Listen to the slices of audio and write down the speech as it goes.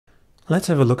Let's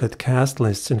have a look at cast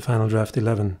lists in Final Draft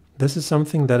 11. This is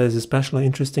something that is especially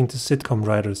interesting to sitcom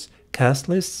writers. Cast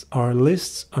lists are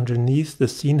lists underneath the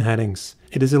scene headings.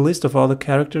 It is a list of all the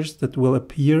characters that will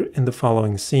appear in the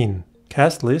following scene.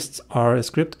 Cast lists are a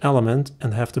script element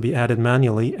and have to be added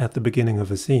manually at the beginning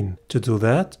of a scene. To do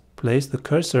that, place the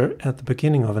cursor at the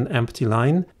beginning of an empty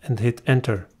line and hit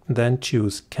enter. Then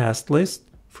choose Cast List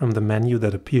from the menu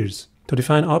that appears. To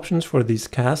define options for these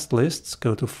cast lists,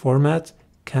 go to Format,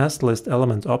 Cast List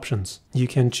Element Options. You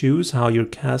can choose how your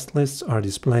cast lists are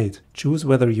displayed. Choose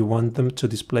whether you want them to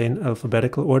display in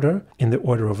alphabetical order, in the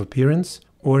order of appearance,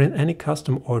 or in any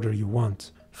custom order you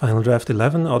want. Final Draft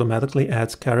 11 automatically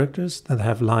adds characters that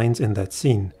have lines in that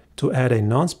scene. To add a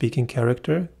non-speaking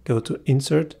character, go to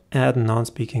Insert, Add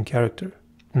Non-Speaking Character.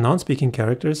 Non-speaking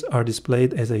characters are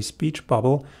displayed as a speech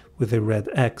bubble with a red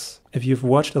X. If you've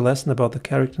watched a lesson about the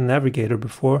character navigator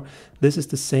before, this is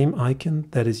the same icon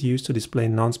that is used to display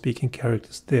non-speaking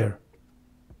characters there.